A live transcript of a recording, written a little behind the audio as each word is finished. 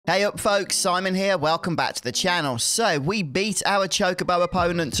Hey up folks, Simon here, welcome back to the channel. So, we beat our Chocobo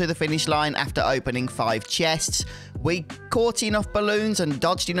opponent to the finish line after opening 5 chests. We caught enough balloons and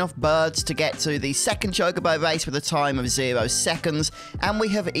dodged enough birds to get to the second Chocobo race with a time of 0 seconds, and we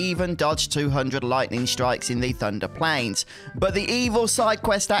have even dodged 200 lightning strikes in the Thunder Plains. But the evil side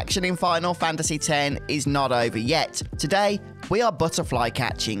quest action in Final Fantasy X is not over yet. Today, we are butterfly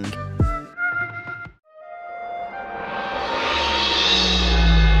catching.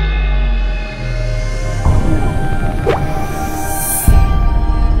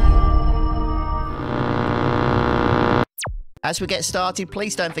 As we get started,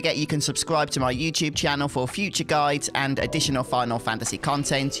 please don't forget you can subscribe to my YouTube channel for future guides and additional Final Fantasy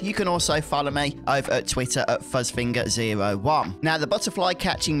content. You can also follow me over at Twitter at Fuzzfinger01. Now, the butterfly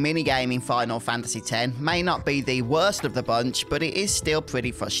catching minigame in Final Fantasy X may not be the worst of the bunch, but it is still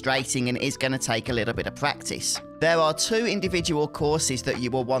pretty frustrating and is going to take a little bit of practice. There are 2 individual courses that you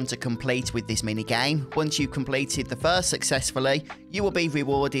will want to complete with this minigame. Once you've completed the first successfully, you will be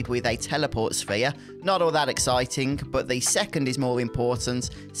rewarded with a teleport sphere. Not all that exciting, but the second is more important,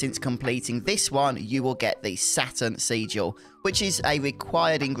 since completing this one, you will get the Saturn Sigil, which is a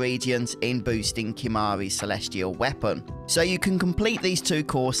required ingredient in boosting Kimahri's celestial weapon. So you can complete these 2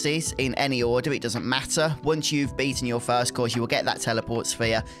 courses in any order, it doesn't matter. Once you've beaten your first course, you will get that teleport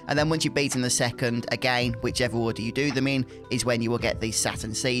sphere, and then once you've beaten the second, again, whichever order you do them in, is when you will get the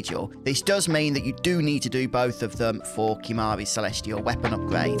Saturn Sigil. This does mean that you do need to do both of them for Kimahri's celestial weapon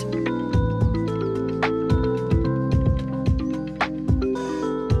upgrade.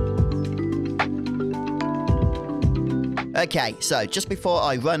 Okay, so just before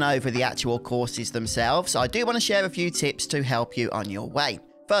I run over the actual courses themselves, I do want to share a few tips to help you on your way.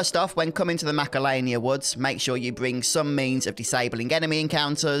 First off, when coming to the Macalania Woods, make sure you bring some means of disabling enemy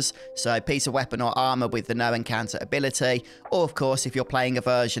encounters, so a piece of weapon or armor with the no encounter ability, or of course if you're playing a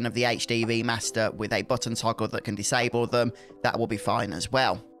version of the HD remaster with a button toggle that can disable them, that will be fine as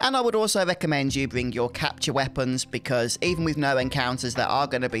well. And I would also recommend you bring your capture weapons, because even with no encounters, there are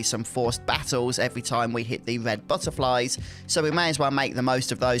going to be some forced battles every time we hit the red butterflies, so we may as well make the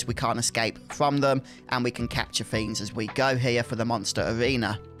most of those. We can't escape from them, and we can capture fiends as we go here for the monster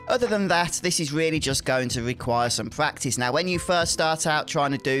arena. Other than that, this is really just going to require some practice. Now, when you first start out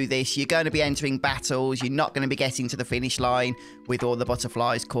trying to do this, you're going to be entering battles, you're not going to be getting to the finish line with all the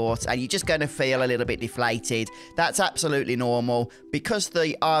butterflies caught, and you're just going to feel a little bit deflated. That's absolutely normal, because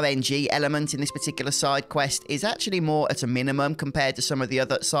the RNG element in this particular side quest is actually more at a minimum compared to some of the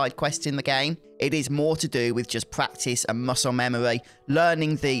other side quests in the game. It is more to do with just practice and muscle memory,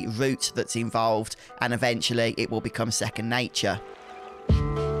 learning the route that's involved, and eventually it will become second nature.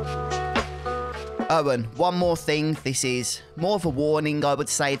 Oh, and one more thing, this is more of a warning, I would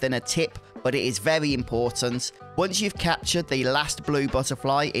say, than a tip, but it is very important. Once you've captured the last blue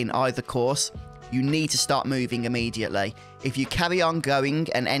butterfly in either course, you need to start moving immediately. If you carry on going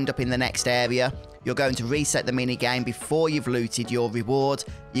and end up in the next area, you're going to reset the minigame before you've looted your reward.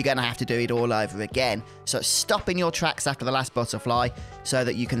 You're going to have to do it all over again. So stop in your tracks after the last butterfly so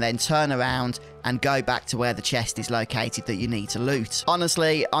that you can then turn around and go back to where the chest is located that you need to loot.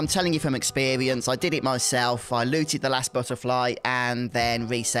 Honestly, I'm telling you from experience, I did it myself. I looted the last butterfly and then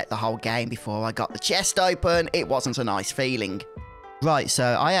reset the whole game before I got the chest open. It wasn't a nice feeling. Right, so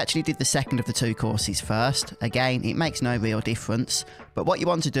I actually did the second of the 2 courses first. Again, it makes no real difference. But what you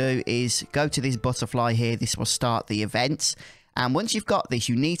want to do is go to this butterfly here. This will start the event. And once you've got this,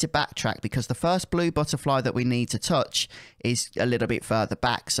 you need to backtrack, because the first blue butterfly that we need to touch is a little bit further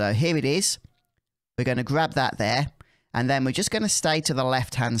back. So here it is. We're going to grab that there. And then we're just going to stay to the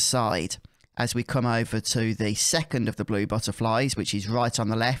left-hand side as we come over to the second of the blue butterflies, which is right on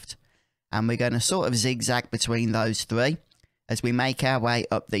the left. And we're going to sort of zigzag between those 3. As we make our way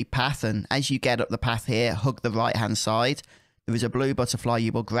up the path, and as you get up the path here, hug the right hand side, there is a blue butterfly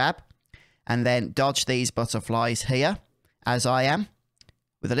you will grab, and then dodge these butterflies here, as I am,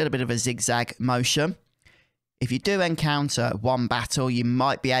 with a little bit of a zigzag motion. If you do encounter one battle, you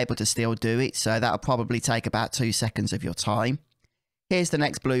might be able to still do it, so that'll probably take about 2 seconds of your time. Here's the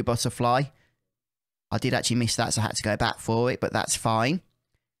next blue butterfly. I did actually miss that, so I had to go back for it, but that's fine.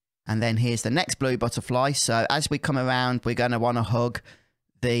 And then here's the next blue butterfly. So as we come around, we're going to want to hug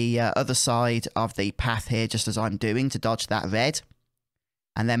the other side of the path here, just as I'm doing, to dodge that red.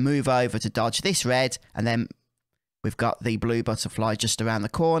 And then move over to dodge this red. And then we've got the blue butterfly just around the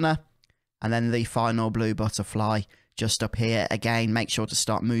corner. And then the final blue butterfly just up here. Again, make sure to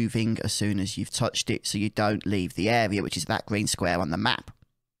start moving as soon as you've touched it so you don't leave the area, which is that green square on the map.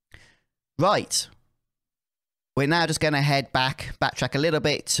 Right. We're now just going to backtrack a little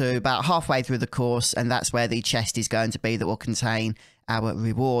bit to about halfway through the course, and that's where the chest is going to be that will contain our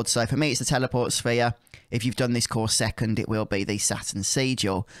reward. So for me, it's the teleport sphere. If you've done this course second, it will be the Saturn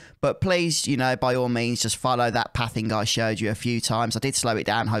Sigil. But please, you know, by all means, just follow that pathing I showed you a few times. I did slow it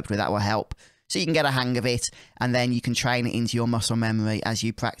down. Hopefully that will help, so you can get a hang of it, and then you can train it into your muscle memory as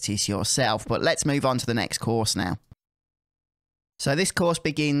you practice yourself. But let's move on to the next course now. So this course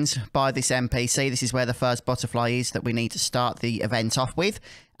begins by this NPC. This is where the first butterfly is that we need to start the event off with.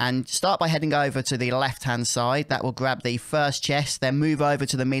 And start by heading over to the left-hand side. That will grab the first chest, then move over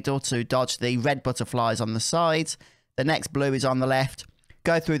to the middle to dodge the red butterflies on the sides. The next blue is on the left.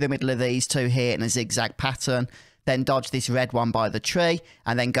 Go through the middle of these two here in a zigzag pattern. Then dodge this red one by the tree,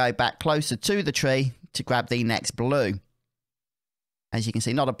 and then go back closer to the tree to grab the next blue. As you can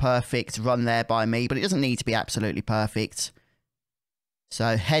see, not a perfect run there by me, but it doesn't need to be absolutely perfect.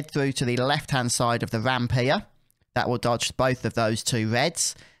 So head through to the left-hand side of the ramp here. That will dodge both of those two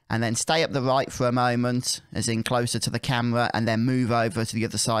reds. And then stay up the right for a moment, as in closer to the camera, and then move over to the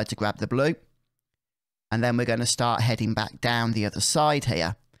other side to grab the blue. And then we're going to start heading back down the other side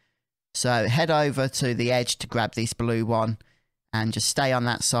here. So head over to the edge to grab this blue one, and just stay on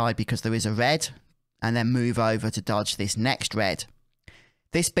that side because there is a red. And then move over to dodge this next red.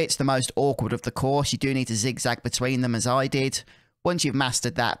 This bit's the most awkward of the course. You do need to zigzag between them as I did. Once you've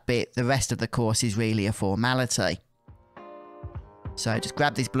mastered that bit, the rest of the course is really a formality. So just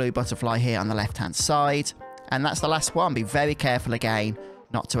grab this blue butterfly here on the left-hand side. And that's the last one. Be very careful again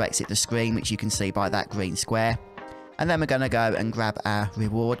not to exit the screen, which you can see by that green square. And then we're going to go and grab our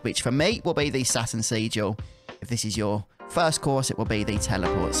reward, which for me will be the Saturn Sigil. If this is your first course, it will be the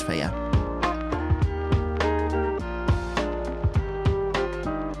teleport sphere.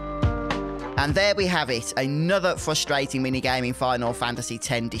 And there we have it, another frustrating minigame in Final Fantasy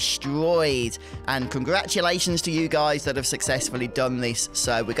X destroyed. And congratulations to you guys that have successfully done this.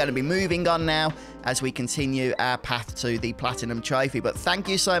 So we're going to be moving on now as we continue our path to the Platinum Trophy. But thank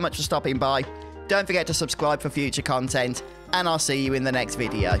you so much for stopping by. Don't forget to subscribe for future content, and I'll see you in the next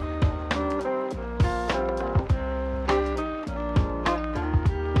video.